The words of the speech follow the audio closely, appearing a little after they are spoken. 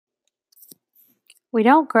We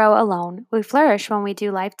don't grow alone. We flourish when we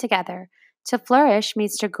do life together. To flourish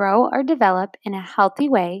means to grow or develop in a healthy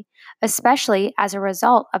way, especially as a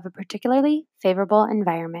result of a particularly favorable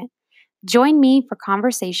environment. Join me for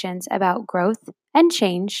conversations about growth and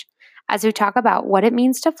change as we talk about what it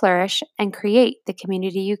means to flourish and create the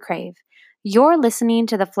community you crave. You're listening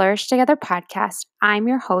to the Flourish Together podcast. I'm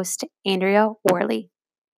your host, Andrea Worley.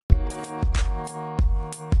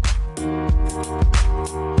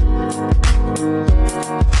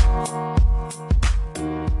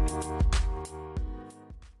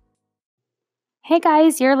 Hey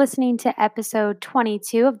guys, you're listening to episode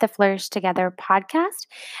 22 of the Flourish Together podcast.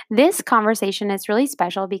 This conversation is really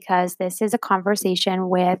special because this is a conversation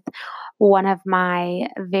with one of my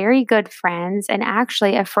very good friends, and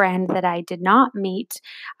actually a friend that I did not meet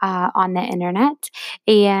on the internet.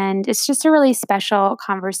 And it's just a really special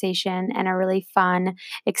conversation and a really fun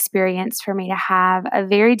experience for me to have a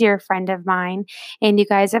very dear friend of mine. And you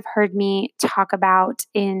guys have heard me talk about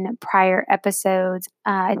in prior episodes,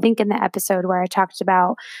 I think in the episode where I talked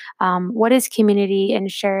about what is community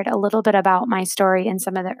and shared a little bit about my story in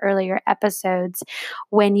some of the earlier episodes,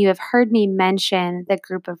 when you have heard me mention the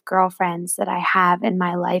group of girlfriends that I have in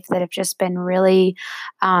my life that have just been really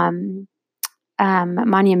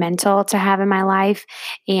monumental to have in my life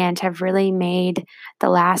and have really made the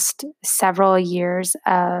last several years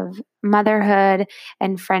of motherhood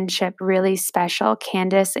and friendship really special.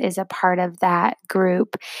 Candace is a part of that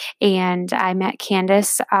group. And I met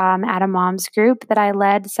Candace at a mom's group that I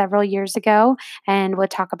led several years ago. And we'll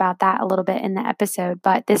talk about that a little bit in the episode.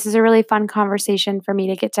 But this is a really fun conversation for me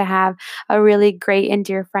to get to have a really great and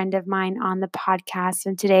dear friend of mine on the podcast.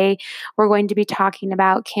 And today we're going to be talking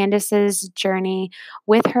about Candace's journey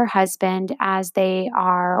with her husband as they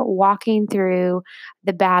are walking through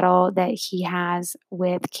the battle that he has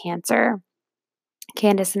with cancer.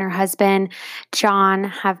 Candace and her husband, John,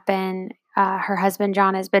 her husband,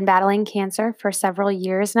 John, has been battling cancer for several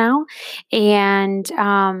years now. And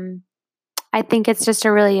I think it's just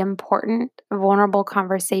a really important, vulnerable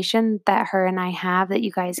conversation that her and I have that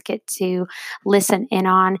you guys get to listen in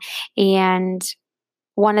on. And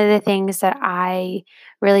one of the things that I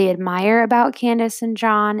really admire about Candace and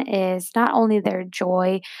John is not only their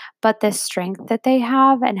joy, but the strength that they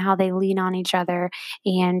have and how they lean on each other.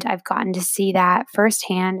 And I've gotten to see that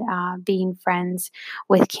firsthand being friends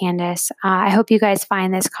with Candace. I hope you guys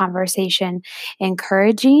find this conversation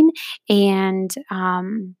encouraging and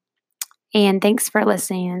thanks for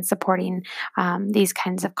listening and supporting these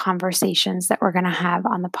kinds of conversations that we're going to have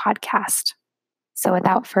on the podcast. So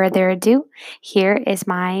without further ado, here is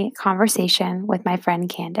my conversation with my friend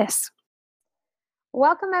Candace.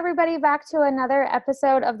 Welcome everybody back to another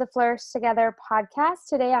episode of the Flourish Together podcast.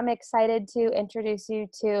 Today I'm excited to introduce you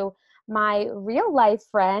to my real life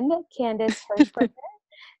friend, Candace Hirschberger.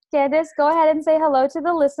 Candace, go ahead and say hello to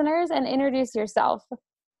the listeners and introduce yourself.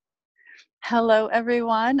 Hello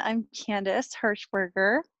everyone, I'm Candace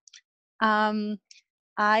Hirschberger. I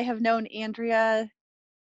have known Andrea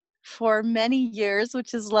for many years,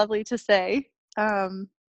 which is lovely to say.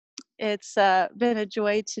 It's been a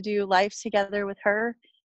joy to do life together with her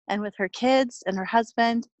and with her kids and her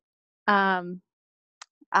husband. We've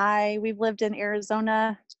lived in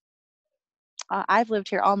Arizona. I've lived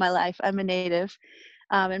here all my life. I'm a native,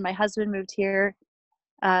 and my husband moved here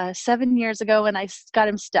 7 years ago, and I got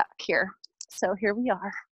him stuck here. So here we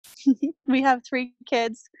are. We have 3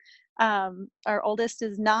 kids. Our oldest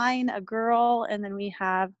is 9, a girl, and then we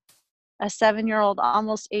have a 7-year-old,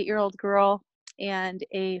 almost 8-year-old girl, and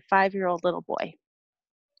a 5-year-old little boy.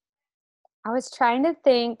 I was trying to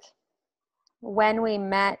think when we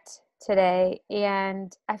met today,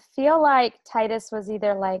 and I feel like Titus was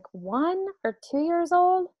either like 1 or 2 years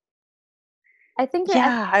old. I think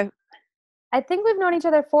we've known each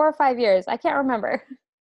other 4 or 5 years. I can't remember.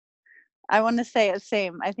 I want to say it's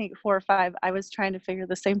same. I think 4 or 5. I was trying to figure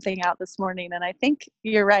the same thing out this morning, and I think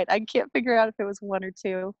you're right. I can't figure out if it was 1 or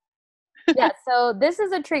 2. Yeah, so this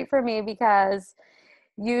is a treat for me because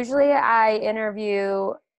usually I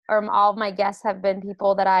interview, or all of my guests have been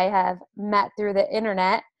people that I have met through the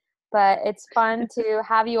internet, but it's fun to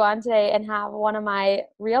have you on today and have one of my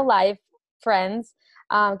real life friends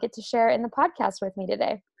get to share in the podcast with me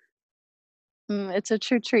today. It's a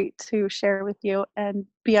true treat to share with you and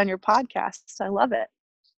be on your podcast. I love it.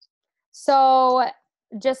 So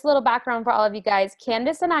just a little background for all of you guys.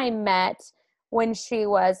 Candace and I met when she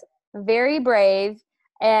was very brave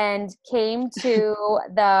and came to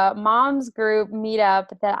the moms group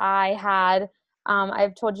meetup that I had.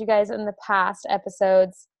 I've told you guys in the past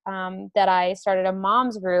episodes that I started a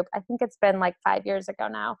moms group. I think it's been like 5 years ago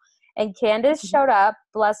now. And Candace showed up,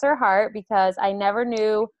 bless her heart, because I never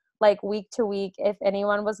knew like week to week if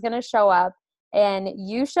anyone was going to show up. And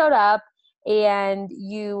you showed up and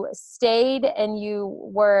you stayed and you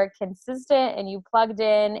were consistent and you plugged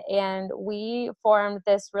in, and we formed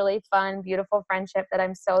this really fun, beautiful friendship that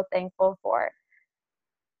I'm so thankful for.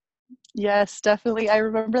 Yes, definitely. I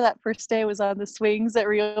remember that first day I was on the swings at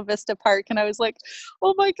Rio Vista Park, and I was like,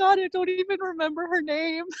 oh my God, I don't even remember her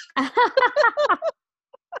name.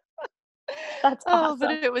 That's awesome.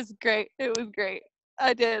 But it was great. It was great.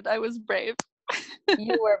 I was brave.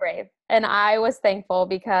 You were brave. And I was thankful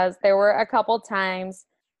because there were a couple times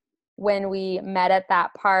when we met at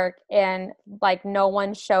that park and like no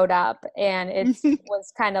one showed up, and it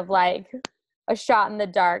was kind of like a shot in the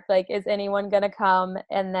dark. Like, is anyone going to come?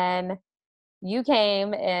 And then you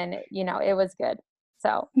came, and it was good.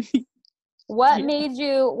 So what made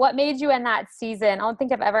you in that season? I don't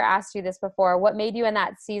think I've ever asked you this before. What made you in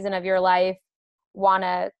that season of your life want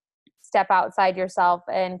to step outside yourself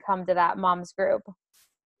and come to that mom's group?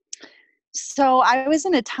 So I was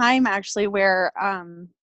in a time actually where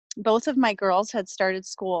both of my girls had started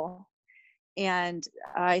school, and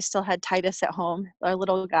I still had Titus at home, our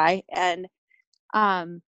little guy. And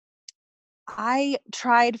I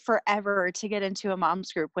tried forever to get into a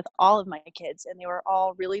mom's group with all of my kids, and they were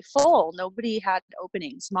all really full. Nobody had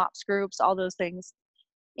openings, MOPS groups, all those things.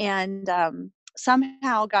 And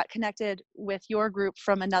somehow got connected with your group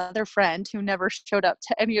from another friend who never showed up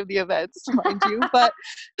to any of the events, mind you. But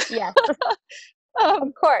yes, of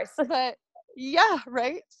course. But yeah,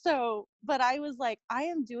 right. So, but I was like, I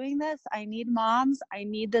am doing this. I need moms. I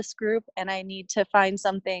need this group, and I need to find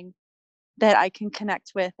something that I can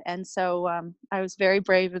connect with. And so I was very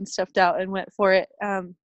brave and stepped out and went for it.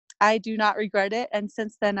 I do not regret it. And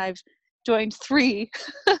since then, I've joined 3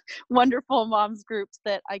 wonderful moms groups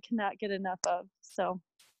that I cannot get enough of. So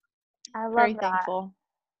I love very that. thankful.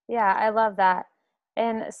 Yeah, I love that.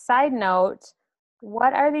 And side note,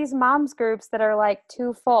 what are these moms groups that are like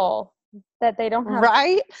too full, that they don't have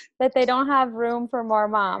Right? that they don't have room for more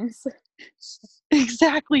moms?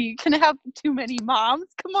 Exactly. You can have too many moms.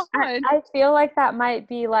 Come on. I feel like that might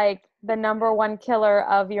be like the number one killer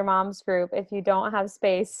of your mom's group if you don't have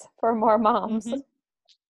space for more moms. Mm-hmm.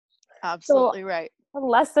 So, Absolutely right. a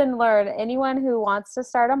lesson learned, anyone who wants to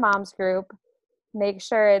start a mom's group, make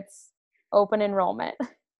sure it's open enrollment.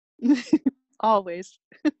 Always.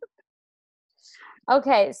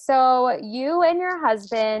 Okay, so you and your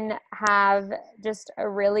husband have just a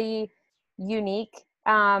really unique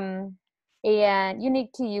and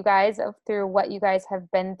unique to you guys through what you guys have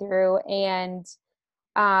been through. And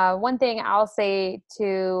one thing I'll say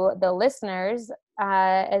to the listeners,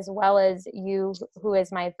 as well as you, who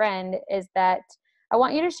is my friend, is that I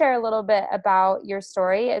want you to share a little bit about your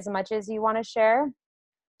story as much as you want to share.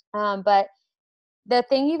 But the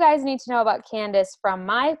thing you guys need to know about Candace from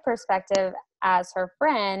my perspective as her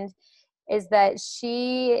friend is that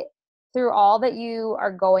she, through all that you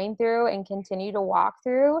are going through and continue to walk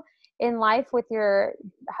through in life with your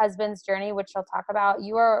husband's journey, which she'll talk about,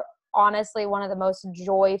 you are honestly one of the most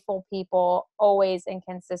joyful people always and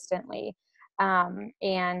consistently.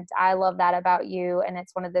 And I love that about you. And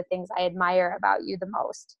it's one of the things I admire about you the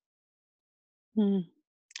most.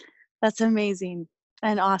 That's amazing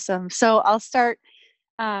and awesome. So I'll start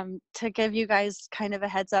to give you guys kind of a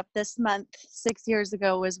heads up. This month, 6 years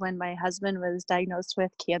ago, was when my husband was diagnosed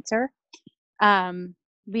with cancer.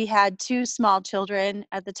 We had 2 small children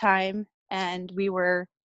at the time, and we were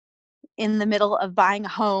in the middle of buying a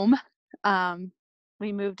home.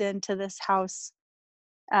 We moved into this house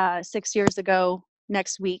 6 years ago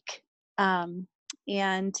next week. And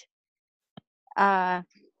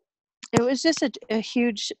it was just a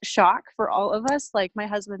huge shock for all of us. Like, my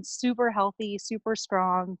husband's super healthy, super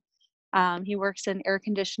strong. He works in air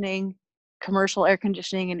conditioning, commercial air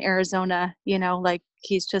conditioning in Arizona. Like,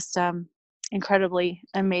 he's just incredibly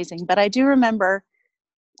amazing. But I do remember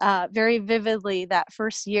very vividly that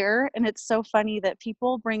first year. And it's so funny that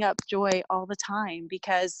people bring up joy all the time,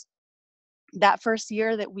 because that first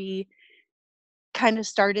year that we kind of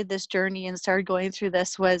started this journey and started going through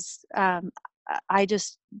this was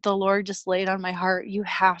the Lord just laid on my heart, you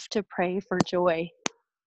have to pray for joy.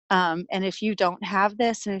 And if you don't have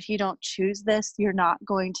this, and if you don't choose this, you're not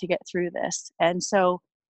going to get through this. And so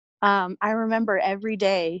I remember every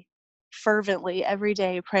day, fervently every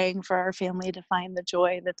day, praying for our family to find the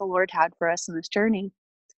joy that the Lord had for us in this journey.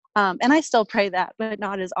 And I still pray that, but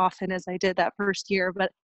not as often as I did that first year.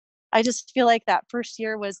 But I just feel like that first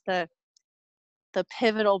year was the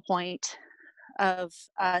pivotal point of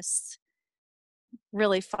us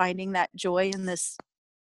really finding that joy in this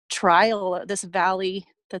trial, this valley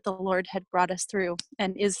that the Lord had brought us through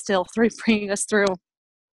and is still bringing us through.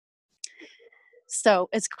 So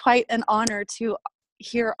it's quite an honor to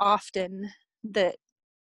hear often that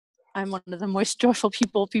I'm one of the most joyful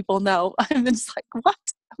people know. I'm just like, what?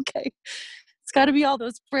 Okay. It's got to be all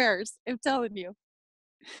those prayers. I'm telling you.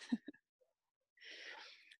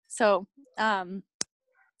 So,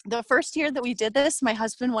 the first year that we did this, my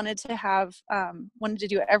husband wanted to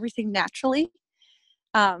do everything naturally,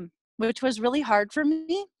 which was really hard for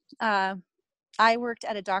me. I worked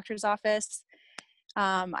at a doctor's office.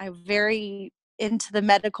 I'm very into the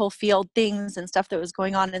medical field things and stuff that was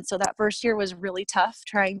going on. And so that first year was really tough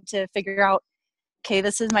trying to figure out, okay,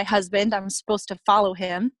 this is my husband. I'm supposed to follow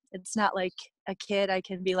him. It's not like a kid. I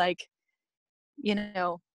can be like, you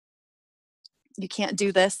can't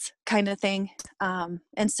do this kind of thing.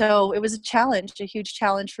 And so it was a huge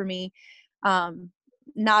challenge for me,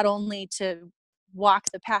 not only to walk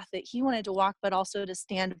the path that he wanted to walk, but also to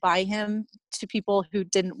stand by him to people who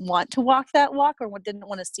didn't want to walk that walk or didn't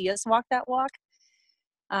want to see us walk that walk.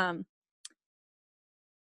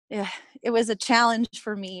 Yeah, it was a challenge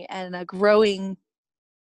for me and a growing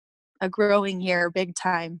year, big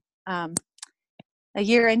time. A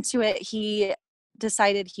year into it, he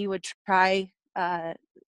decided he would try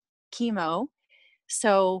chemo.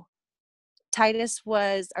 So Titus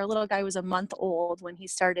our little guy was a month old when he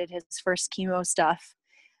started his first chemo stuff.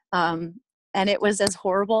 And it was as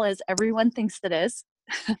horrible as everyone thinks it is.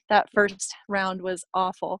 That first round was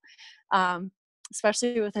awful,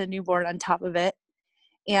 especially with a newborn on top of it.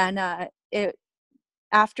 And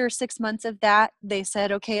after 6 months of that, they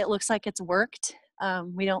said, okay, it looks like it's worked.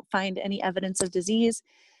 We don't find any evidence of disease.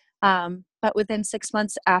 But within 6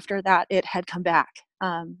 months after that, it had come back.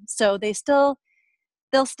 So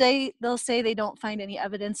they'll say they don't find any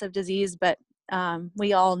evidence of disease, but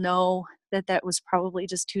we all know that was probably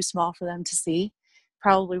just too small for them to see.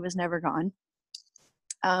 Probably was never gone.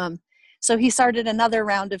 So he started another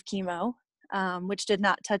round of chemo, which did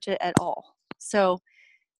not touch it at all. So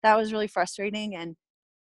that was really frustrating and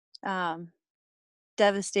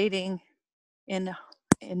devastating in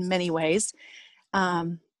many ways.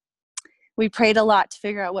 We prayed a lot to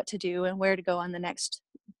figure out what to do and where to go on the next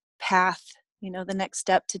path, the next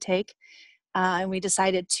step to take. And we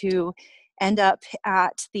decided to end up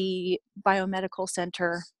at the biomedical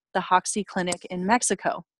center, the Hoxsey Clinic in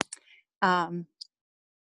Mexico.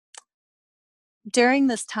 During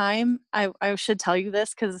this time, I should tell you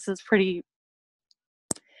this because this is pretty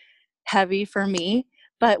heavy for me.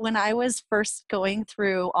 But when I was first going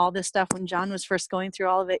through all this stuff, when John was first going through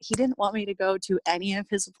all of it, he didn't want me to go to any of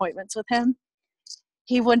his appointments with him.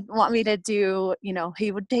 He wouldn't want me to do,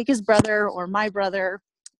 he would take his brother or my brother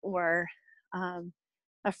or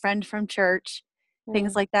a friend from church,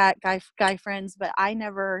 things like that, guy friends. But I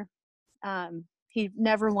never, he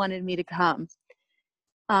never wanted me to come.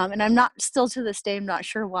 And I'm not, still to this day, I'm not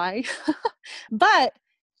sure why. But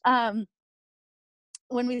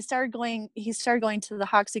when he started going to the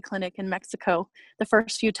Hoxsey Clinic in Mexico, the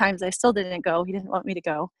first few times I still didn't go. He didn't want me to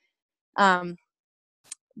go.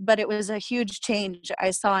 But it was a huge change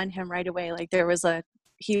I saw in him right away. Like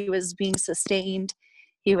he was being sustained.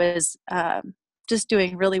 He was just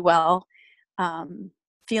doing really well,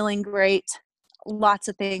 feeling great, lots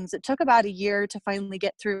of things. It took about a year to finally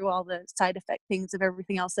get through all the side effect things of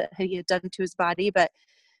everything else that he had done to his body, but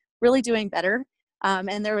really doing better.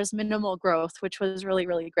 And there was minimal growth, which was really,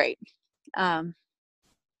 really great.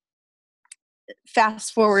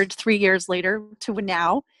 Fast forward 3 years later to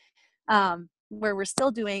now, where we're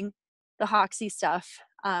still doing the Hoxsey stuff.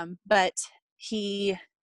 But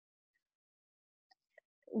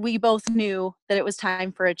we both knew that it was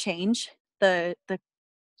time for a change. The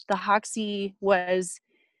Hoxsey was,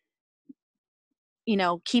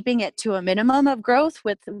 keeping it to a minimum of growth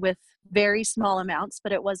with very small amounts,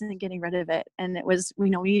 but it wasn't getting rid of it. And it was, we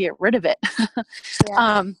need to get rid of it.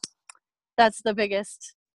 Yeah. That's the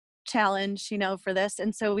biggest challenge, for this.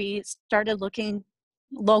 And so we started looking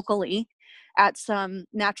locally at some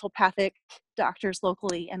naturopathic doctors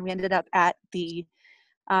locally, and we ended up at the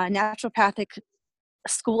Naturopathic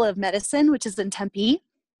School of Medicine, which is in Tempe,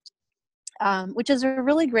 which is a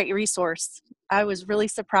really great resource. I was really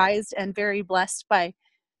surprised and very blessed by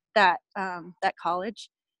that college.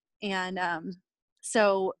 And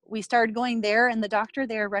so we started going there, and the doctor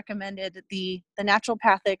there recommended, the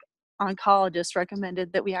naturopathic oncologist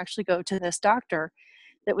recommended that we actually go to this doctor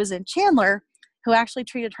that was in Chandler, who actually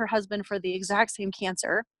treated her husband for the exact same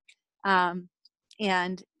cancer.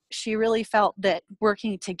 And she really felt that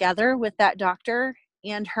working together with that doctor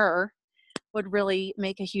and her would really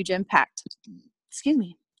make a huge impact. Excuse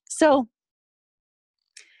me. So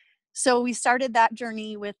So we started that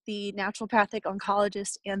journey with the naturopathic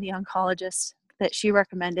oncologist and the oncologist that she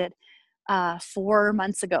recommended 4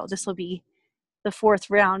 months ago. This will be the 4th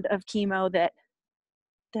round of chemo that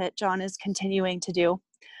John is continuing to do.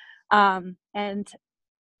 And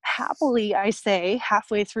happily, I say,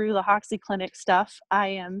 halfway through the Hoxsey Clinic stuff, I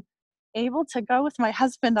am able to go with my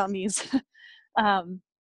husband on these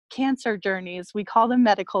cancer journeys. We call them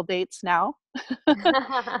medical dates now.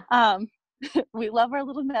 We love our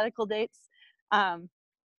little medical dates.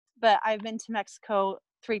 But I've been to Mexico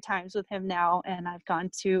 3 times with him now, and I've gone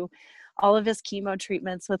to all of his chemo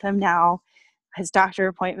treatments with him now, his doctor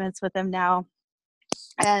appointments with him now.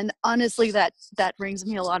 And honestly, that brings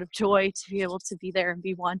me a lot of joy to be able to be there and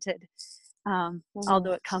be wanted,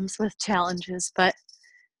 although it comes with challenges. But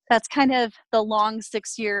that's kind of the long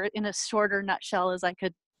 6-year in a shorter nutshell as I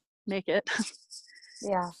could make it.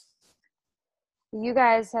 Yeah. You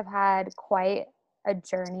guys have had quite a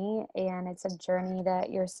journey, and it's a journey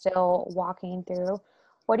that you're still walking through.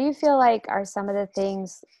 What do you feel like are some of the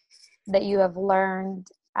things that you have learned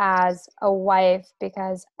as a wife?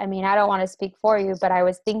 Because I mean, I don't want to speak for you, but I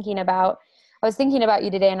was thinking about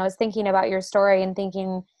you today, and I was thinking about your story and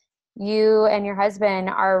thinking you and your husband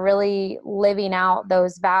are really living out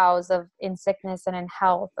those vows of in sickness and in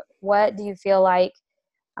health. What do you feel like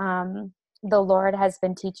the Lord has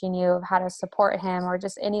been teaching you of how to support him, or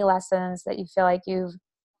just any lessons that you feel like you've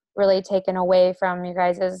really taken away from your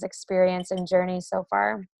guys' experience and journey so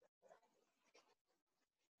far?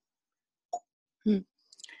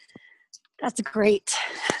 That's great.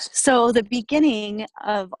 So the beginning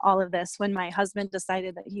of all of this, when my husband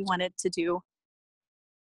decided that he wanted to do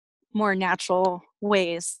more natural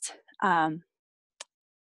ways, I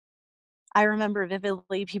remember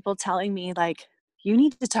vividly people telling me, like, you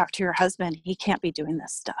need to talk to your husband. He can't be doing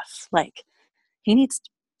this stuff. Like, he needs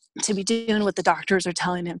to be doing what the doctors are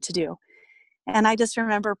telling him to do. And I just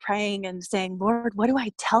remember praying and saying, Lord, what do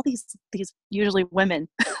I tell these usually women?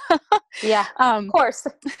 Yeah, of course.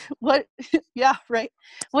 What? Yeah, right.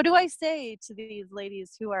 What do I say to these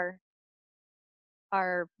ladies who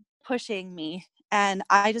are pushing me? And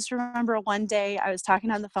I just remember one day I was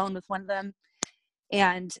talking on the phone with one of them,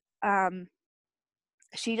 and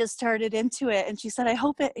she just started into it, and she said, I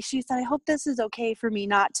hope this is okay for me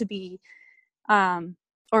not to be,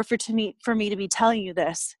 or for me to be telling you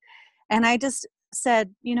this. And I just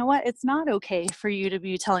said, you know what? It's not okay for you to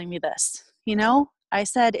be telling me this. You know, I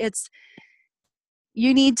said,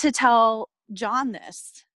 you need to tell John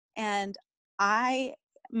this. And my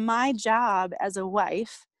job as a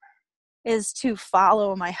wife is to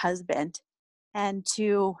follow my husband and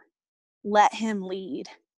to let him lead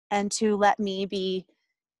and to let me be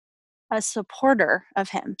a supporter of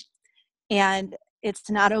him. And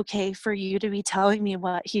it's not okay for you to be telling me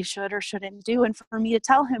what he should or shouldn't do, and for me to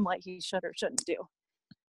tell him what he should or shouldn't do.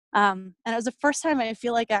 And it was the first time I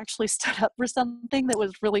feel like I actually stood up for something that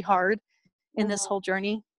was really hard in this whole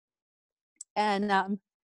journey. And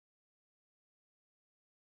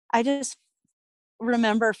I just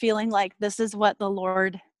remember feeling like this is what the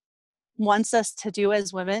Lord wants us to do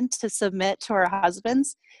as women, to submit to our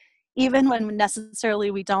husbands, even when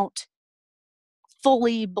necessarily we don't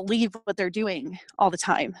fully believe what they're doing all the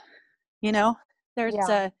time. You know, there's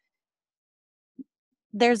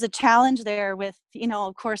a challenge there with, you know,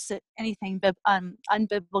 of course, anything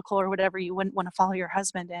unbiblical or whatever you wouldn't want to follow your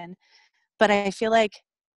husband in. But I feel like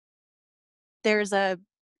there's a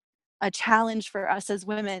challenge for us as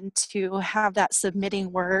women to have that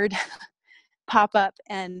submitting word pop up.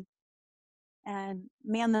 And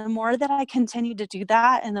man, the more that I continue to do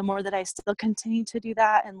that, and the more that I still continue to do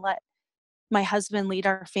that and let my husband lead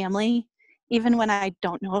our family, even when I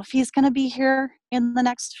don't know if he's going to be here in the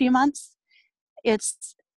next few months,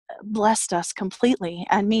 it's blessed us completely,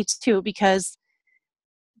 and me too, because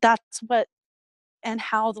that's what and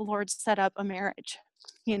how the Lord set up a marriage,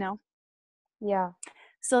 you know? Yeah.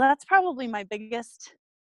 So that's probably my biggest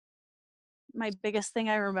thing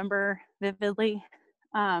I remember vividly.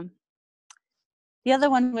 The other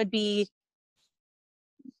one would be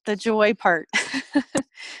the joy part.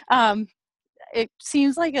 It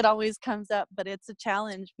seems like it always comes up, but it's a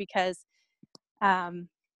challenge because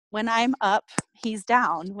when I'm up, he's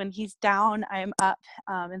down. When he's down, I'm up.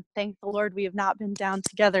 And thank the Lord we have not been down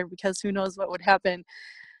together, because who knows what would happen.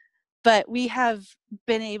 But we have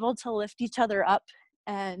been able to lift each other up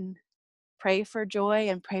and pray for joy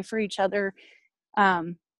and pray for each other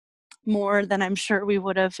more than I'm sure we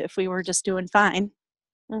would have if we were just doing fine.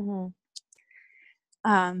 Mm-hmm.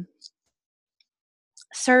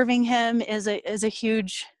 Serving him is a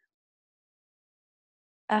huge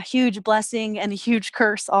blessing and a huge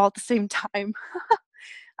curse all at the same time.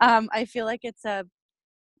 I feel like it's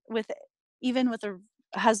even with a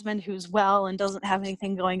husband who's well and doesn't have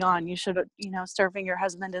anything going on, you should, serving your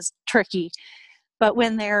husband is tricky. But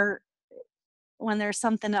when there's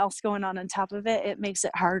something else going on top of it, it makes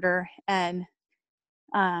it harder. And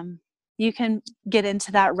you can get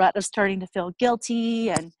into that rut of starting to feel guilty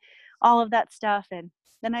and all of that stuff. And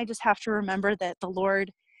then I just have to remember that the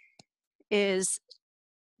Lord is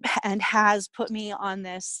and has put me on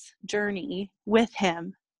this journey with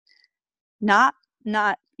him, not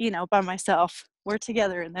by myself. We're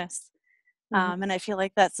together in this. And I feel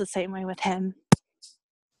like that's the same way with him.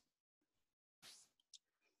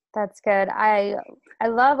 That's good. I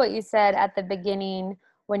love what you said at the beginning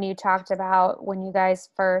when you talked about when you guys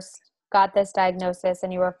first got this diagnosis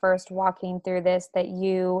and you were first walking through this, that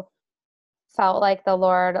you felt like the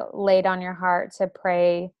Lord laid on your heart to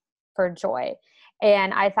pray for joy.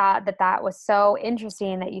 And I thought that was so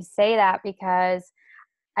interesting that you say that, because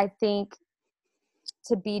I think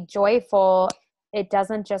to be joyful, it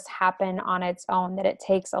doesn't just happen on its own, that it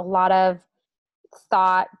takes a lot of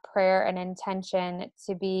thought, prayer, and intention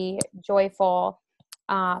to be joyful.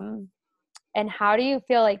 And how do you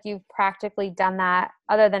feel like you've practically done that,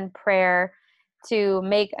 other than prayer, to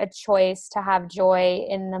make a choice to have joy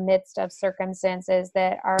in the midst of circumstances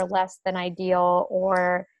that are less than ideal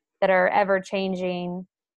or that are ever changing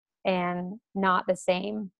and not the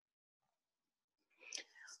same?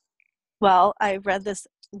 Well, I read this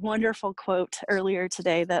wonderful quote earlier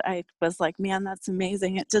today that I was like, man, that's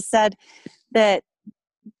amazing. It just said that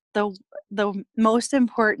the most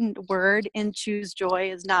important word in choose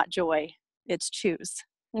joy is not joy, it's choose.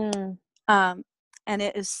 And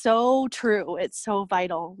it is so true. It's so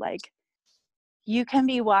vital. Like, you can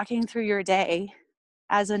be walking through your day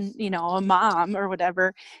as a mom or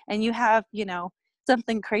whatever, and you have,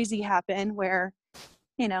 something crazy happen where,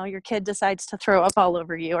 your kid decides to throw up all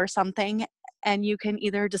over you or something. And you can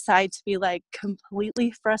either decide to be like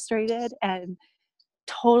completely frustrated and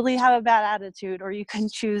totally have a bad attitude, or you can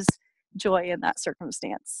choose joy in that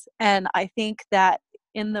circumstance. And I think that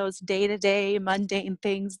in those day-to-day mundane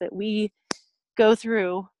things that we go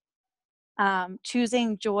through,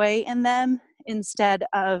 choosing joy in them instead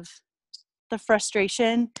of the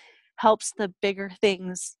frustration helps the bigger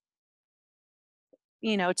things,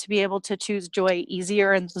 to be able to choose joy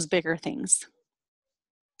easier in those bigger things.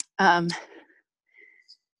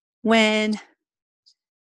 When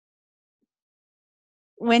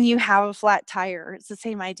you have a flat tire, it's the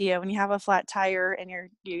same idea. When you have a flat tire and you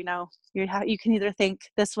can either think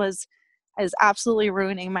this is absolutely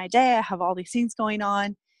ruining my day, I have all these things going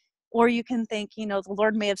on, or you can think, the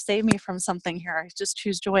Lord may have saved me from something here. I just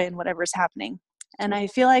choose joy in whatever's happening. And I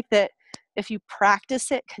feel like that if you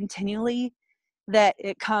practice it continually, that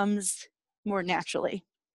it comes more naturally.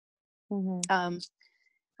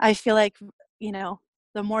 I feel like,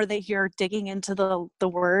 the more that you're digging into the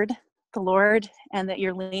word, the Lord, and that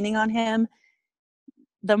you're leaning on him,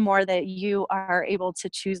 the more that you are able to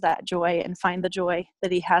choose that joy and find the joy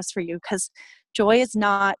that he has for you. Because joy is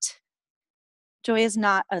not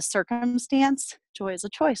a circumstance. Joy is a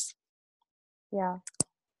choice. Yeah.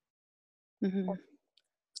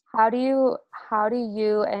 How do you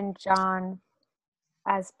and John,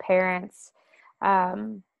 as parents,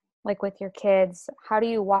 like with your kids, how do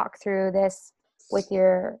you walk through this with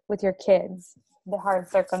your kids, the hard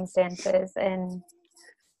circumstances and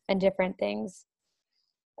different things?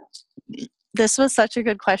 This was such a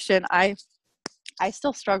good question. I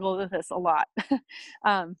still struggle with this a lot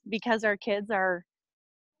because our kids are,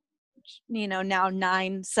 now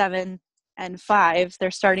 9, 7, and 5.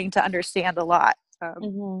 They're starting to understand a lot.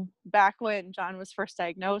 Back when John was first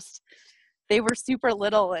diagnosed, they were super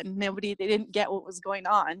little and they didn't get what was going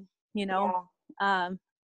on, Yeah.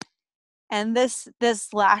 And this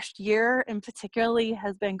last year in particularly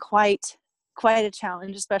has been quite a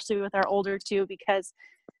challenge, especially with our older two, because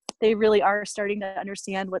they really are starting to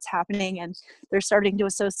understand what's happening, and they're starting to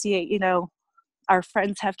associate, our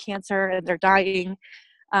friends have cancer and they're dying.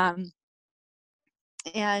 And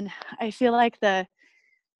I feel like the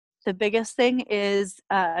biggest thing is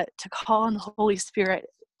to call on the Holy Spirit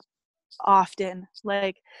often.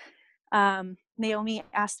 Like, Naomi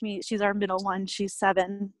asked me, she's our middle one, she's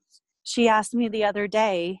 7. She asked me the other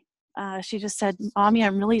day, she just said, Mommy,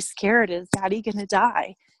 I'm really scared. Is Daddy gonna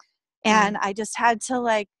die? And I just had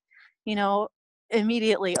to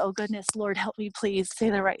immediately, oh goodness, Lord, help me please say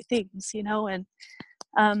the right things, and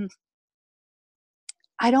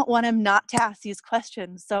I don't want him not to ask these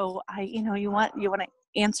questions. So you want to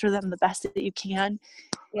answer them the best that you can.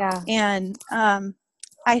 Yeah. And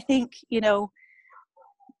I think,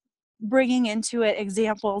 bringing into it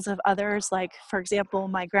examples of others. Like, for example,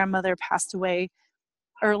 my grandmother passed away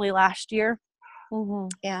early last year,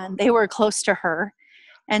 and they were close to her.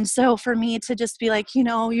 And so for me to just be like, you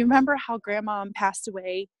remember how grandma passed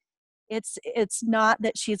away? It's not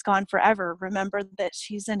that she's gone forever. Remember that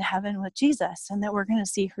she's in heaven with Jesus, and that we're going to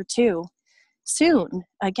see her too soon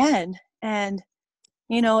again. And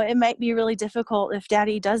it might be really difficult if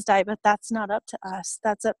daddy does die, but that's not up to us.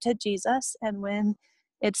 That's up to Jesus. And when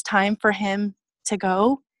it's time for him to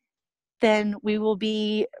go, then we will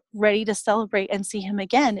be ready to celebrate and see him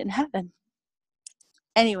again in heaven.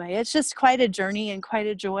 Anyway, it's just quite a journey and quite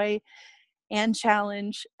a joy and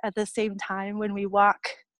challenge at the same time when we walk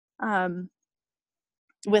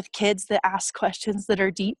with kids that ask questions that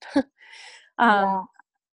are deep. Yeah.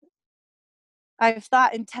 I've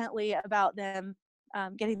thought intently about them,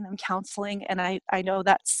 getting them counseling, and I know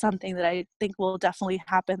that's something that I think will definitely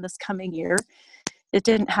happen this coming year. It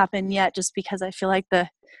didn't happen yet just because I feel like the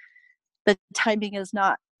timing is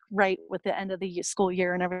not right with the end of the school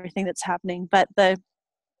year and everything that's happening. But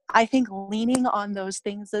I think leaning on those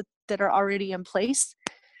things that are already in place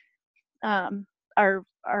are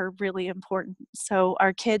really important. So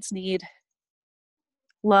our kids need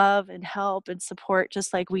love and help and support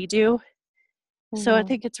just like we do. So I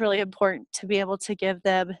think it's really important to be able to give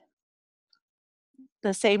them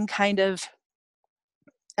the same kind of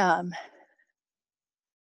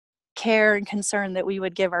care and concern that we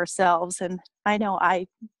would give ourselves. And I know I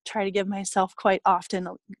try to give myself quite often,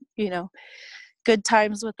 good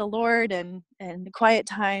times with the Lord and quiet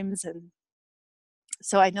times. And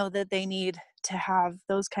so I know that they need to have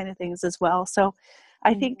those kind of things as well. So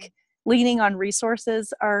I think leaning on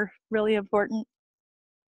resources are really important.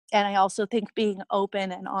 And I also think being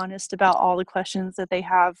open and honest about all the questions that they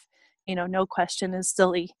have, no question is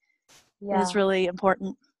silly, is really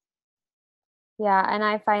important. Yeah, and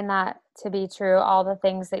I find that to be true, all the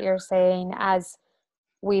things that you're saying as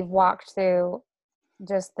we've walked through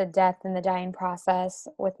just the death and the dying process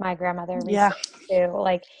with my grandmother recently too.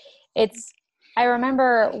 Like I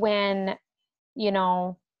remember when,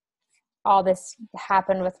 all this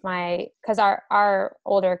happened with because our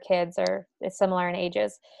older kids are similar in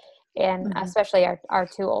ages, and especially our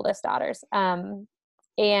two oldest daughters.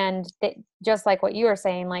 And just like what you were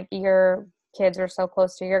saying, like your kids were so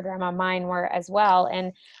close to your grandma, mine were as well.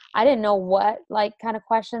 And I didn't know what kind of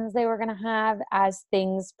questions they were going to have as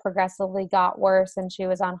things progressively got worse and she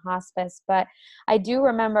was on hospice. But I do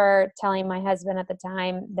remember telling my husband at the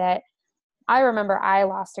time that I remember I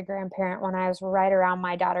lost a grandparent when I was right around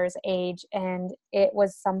my daughter's age. And it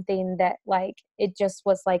was something that it just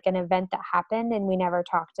was like an event that happened and we never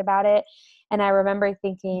talked about it. And I remember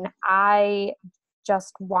thinking, I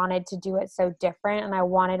just wanted to do it so different. And I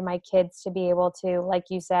wanted my kids to be able to, like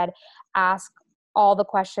you said, ask all the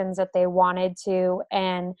questions that they wanted to.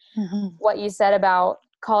 And what you said about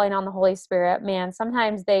calling on the Holy Spirit, man,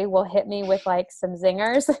 sometimes they will hit me with some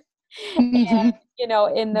zingers. And,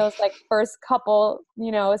 in those first couple,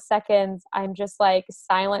 seconds, I'm just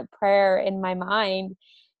silent prayer in my mind,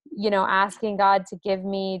 asking God to give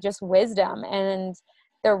me just wisdom and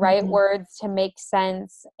the right words to make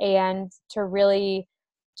sense and to really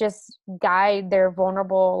just guide their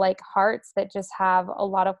vulnerable hearts that just have a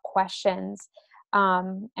lot of questions,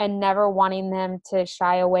 and never wanting them to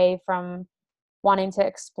shy away from wanting to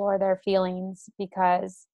explore their feelings,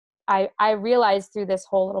 because I realized through this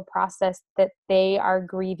whole little process that they are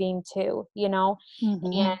grieving too, and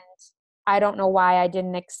I don't know why I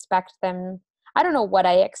didn't expect them. I don't know what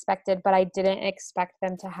I expected, but I didn't expect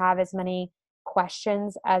them to have as many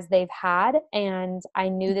questions as they've had. And I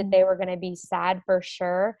knew that they were going to be sad for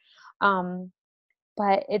sure.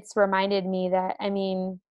 But it's reminded me that,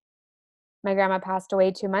 my grandma passed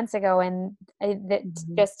away 2 months ago, and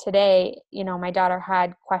just today, my daughter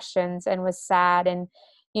had questions and was sad, and,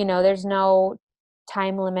 there's no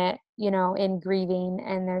time limit, in grieving,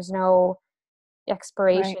 and there's no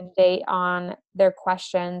expiration date on their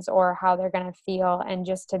questions or how they're going to feel. And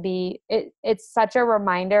just to be, it's such a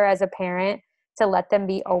reminder as a parent to let them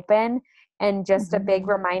be open, and just a big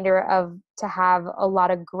reminder to have a lot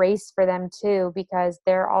of grace for them too, because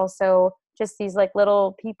they're also just these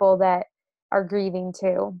little people that are grieving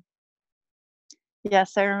too.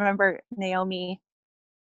 Yes, I remember Naomi,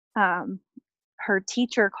 her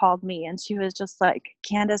teacher called me and she was just like,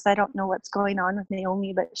 Candace, I don't know what's going on with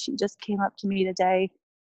Naomi, but she just came up to me today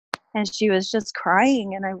and she was just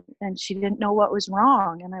crying, and she didn't know what was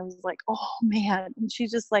wrong. And I was like, oh man. And she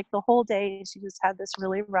just the whole day, she just had this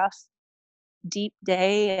really rough, deep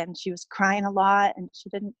day, and she was crying a lot, and she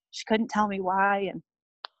couldn't tell me why. And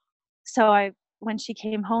so I when she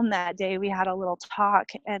came home that day, we had a little talk,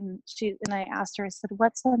 and I asked her, I said,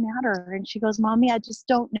 "What's the matter?" And she goes, "Mommy, I just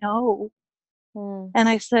don't know." Mm. And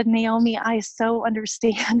I said, "Naomi, I so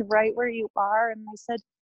understand right where you are." And I said,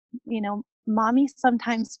 Mommy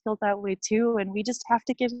sometimes feels that way too. And we just have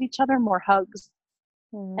to give each other more hugs.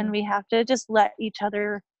 And Mm. we have to just let each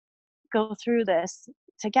other go through this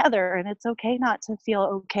together. And it's okay not to feel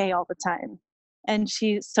okay all the time. And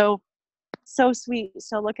she's so sweet.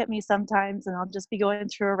 So look at me sometimes and I'll just be going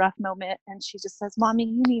through a rough moment. And she just says, "Mommy,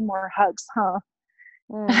 you need more hugs, huh?"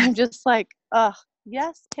 And Mm. I'm just like, "Oh,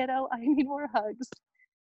 yes, kiddo, I need more hugs."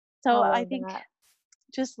 I So I love think that.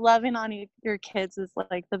 just loving on your kids is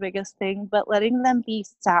like the biggest thing, but letting them be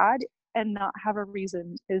sad and not have a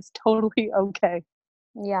reason is totally okay.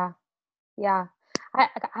 Yeah. Yeah.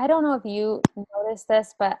 I don't know if you notice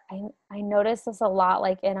this, but I notice this a lot,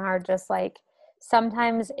 like in our just like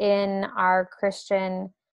sometimes in our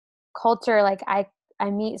Christian culture, like I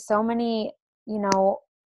meet so many, you know,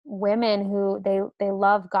 women who they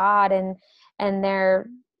love God and they're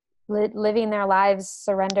living their lives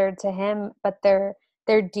surrendered to him, but they're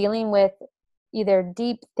dealing with either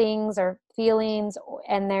deep things or feelings,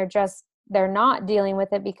 and they're not dealing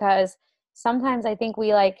with it because sometimes I think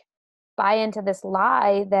we like buy into this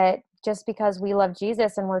lie that just because we love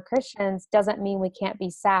Jesus and we're Christians doesn't mean we can't be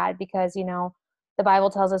sad, because you know the Bible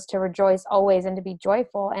tells us to rejoice always and to be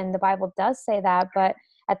joyful, and the Bible does say that, but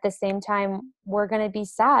at the same time we're going to be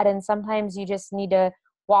sad, and sometimes you just need to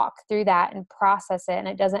walk through that and process it, and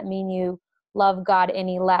it doesn't mean you love God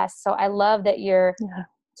any less. So I love that you're Yeah.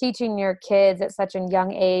 teaching your kids at such a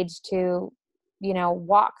young age to, you know,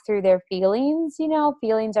 walk through their feelings. You know,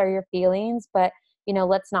 feelings are your feelings, but you know,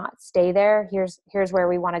 let's not stay there. Here's where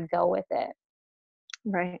we want to go with it.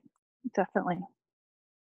 Right. Definitely.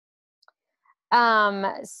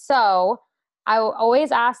 So I will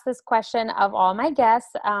always ask this question of all my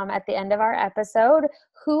guests at the end of our episode: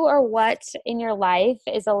 who or what in your life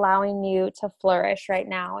is allowing you to flourish right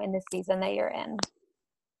now in the season that you're in?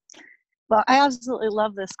 Well, I absolutely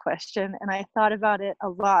love this question, and I thought about it a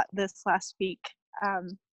lot this last week.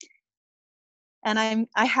 Um, and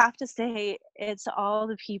I have to say, it's all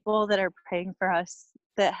the people that are praying for us,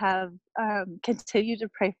 that have continued to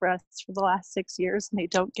pray for us for the last 6 years, and they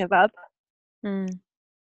don't give up. Mm,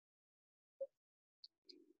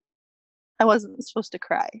 I wasn't supposed to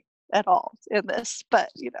cry at all in this, but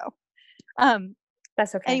um,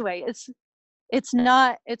 that's okay. anyway, it's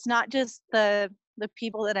not just the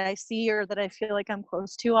people that I see or that I feel like I'm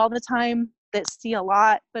close to all the time that see a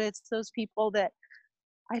lot, but it's those people that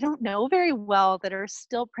I don't know very well that are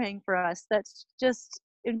still praying for us. That's just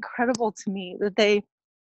incredible to me, that they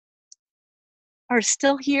are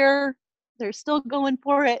still here. They're still going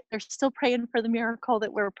for it. They're still praying for the miracle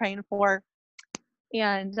that we're praying for.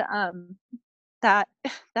 And that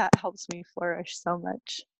that helps me flourish so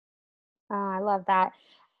much. I love that.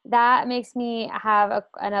 That makes me have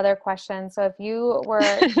another question. So, if you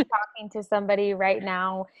were talking to somebody right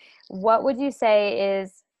now, what would you say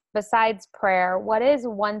is, besides prayer, what is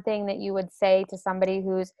one thing that you would say to somebody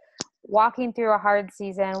who's walking through a hard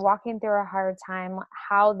season, walking through a hard time,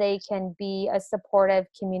 how they can be a supportive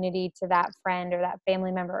community to that friend or that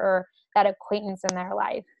family member or that acquaintance in their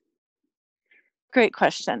life? Great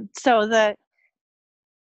question. So the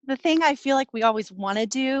thing I feel like we always want to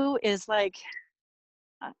do is like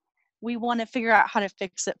we want to figure out how to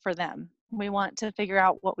fix it for them. We want to figure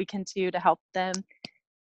out what we can do to help them.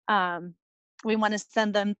 Um, we want to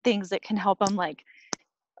send them things that can help them. Like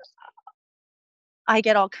I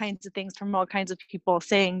get all kinds of things from all kinds of people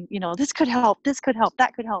saying, this could help, that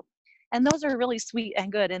could help. And those are really sweet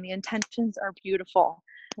and good, and the intentions are beautiful.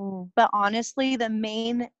 Mm, But honestly, the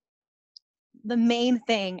main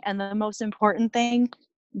thing and the most important thing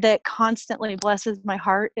that constantly blesses my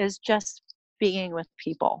heart is just being with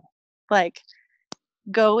people. Like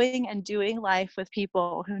going and doing life with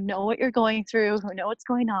people who know what you're going through, who know what's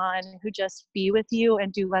going on, who just be with you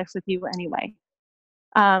and do life with you anyway.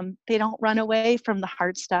 They don't run away from the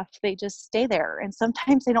hard stuff. They just stay there. And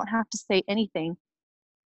sometimes they don't have to say anything,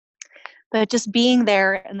 but just being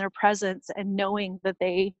there in their presence and knowing that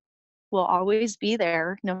they will always be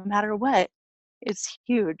there no matter what is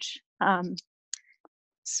huge.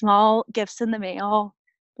 Small gifts in the mail,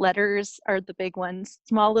 letters are the big ones,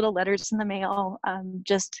 small little letters in the mail,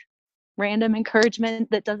 just random encouragement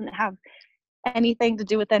that doesn't have anything to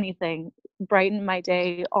do with anything, brighten my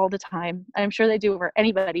day all the time. I'm sure they do for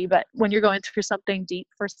anybody, but when you're going through something deep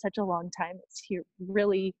for such a long time, it's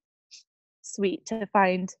really sweet to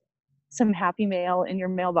find some happy mail in your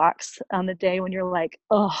mailbox on the day when you're like,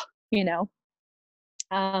 oh, you know.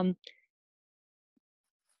 Um,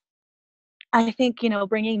 I think,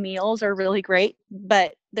 bringing meals are really great,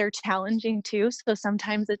 but they're challenging too. So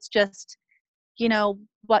sometimes it's just,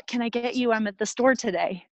 what can I get you? I'm at the store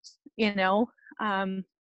today, um,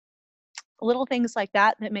 little things like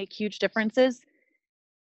that make huge differences.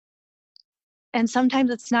 And sometimes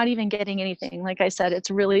it's not even getting anything. Like I said, it's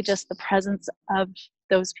really just the presence of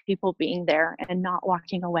those people being there and not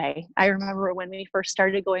walking away. I remember when we first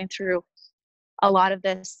started going through a lot of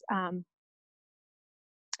this,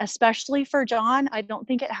 especially for John, I don't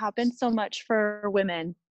think it happened so much for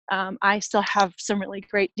women. I still have some really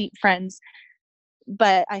great, deep friends.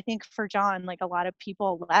 But I think for John, like a lot of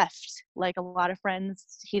people left, like a lot of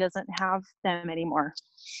friends, he doesn't have them anymore.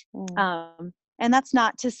 And that's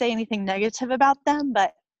not to say anything negative about them,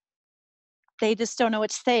 but they just don't know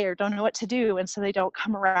what to say or don't know what to do. And so they don't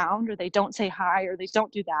come around, or they don't say hi, or they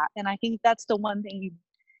don't do that. And I think that's the one thing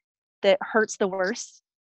that hurts the worst,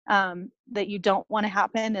 that you don't want to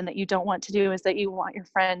happen and that you don't want to do, is that you want your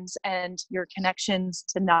friends and your connections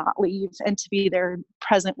to not leave and to be there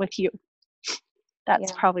present with you.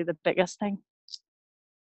 That's probably the biggest thing.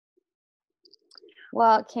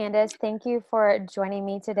 Well, Candace, thank you for joining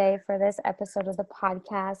me today for this episode of the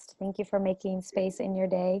podcast. Thank you for making space in your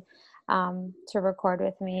day to record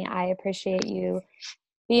with me. I appreciate you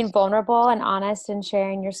being vulnerable and honest and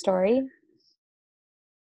sharing your story.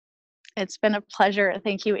 It's been a pleasure.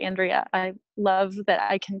 Thank you, Andrea. I love that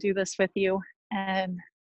I can do this with you. And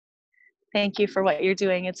thank you for what you're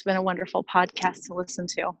doing. It's been a wonderful podcast to listen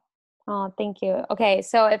to. Oh, thank you. Okay,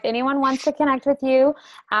 so if anyone wants to connect with you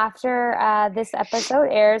after this episode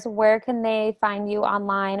airs, where can they find you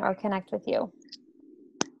online or connect with you?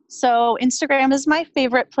 So Instagram is my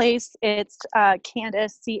favorite place. It's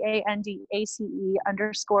Candace, CANDACE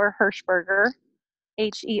 _Hershberger,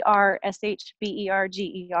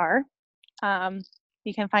 HERSHBERGER.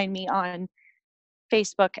 You can find me on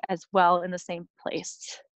Facebook as well in the same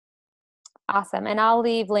place. Awesome. And I'll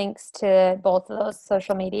leave links to both of those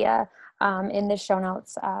social media in the show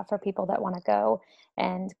notes for people that want to go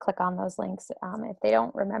and click on those links if they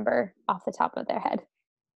don't remember off the top of their head.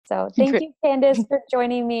 So thank you, Candace, for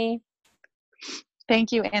joining me.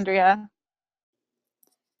 Thank you, Andrea.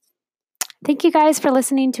 Thank you guys for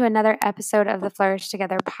listening to another episode of the Flourish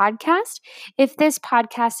Together podcast. If this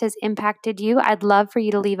podcast has impacted you, I'd love for you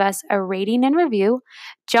to leave us a rating and review.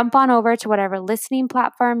 Jump on over to whatever listening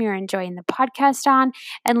platform you're enjoying the podcast on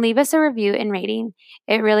and leave us a review and rating.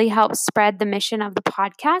 It really helps spread the mission of the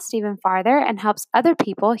podcast even farther and helps other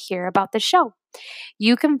people hear about the show.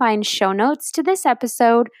 You can find show notes to this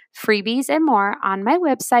episode, freebies, and more on my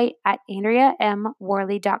website at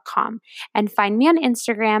AndreaMWorley.com, and find me on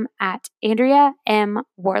Instagram at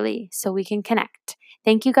AndreaMWorley so we can connect.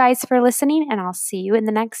 Thank you guys for listening, and I'll see you in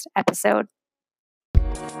the next episode.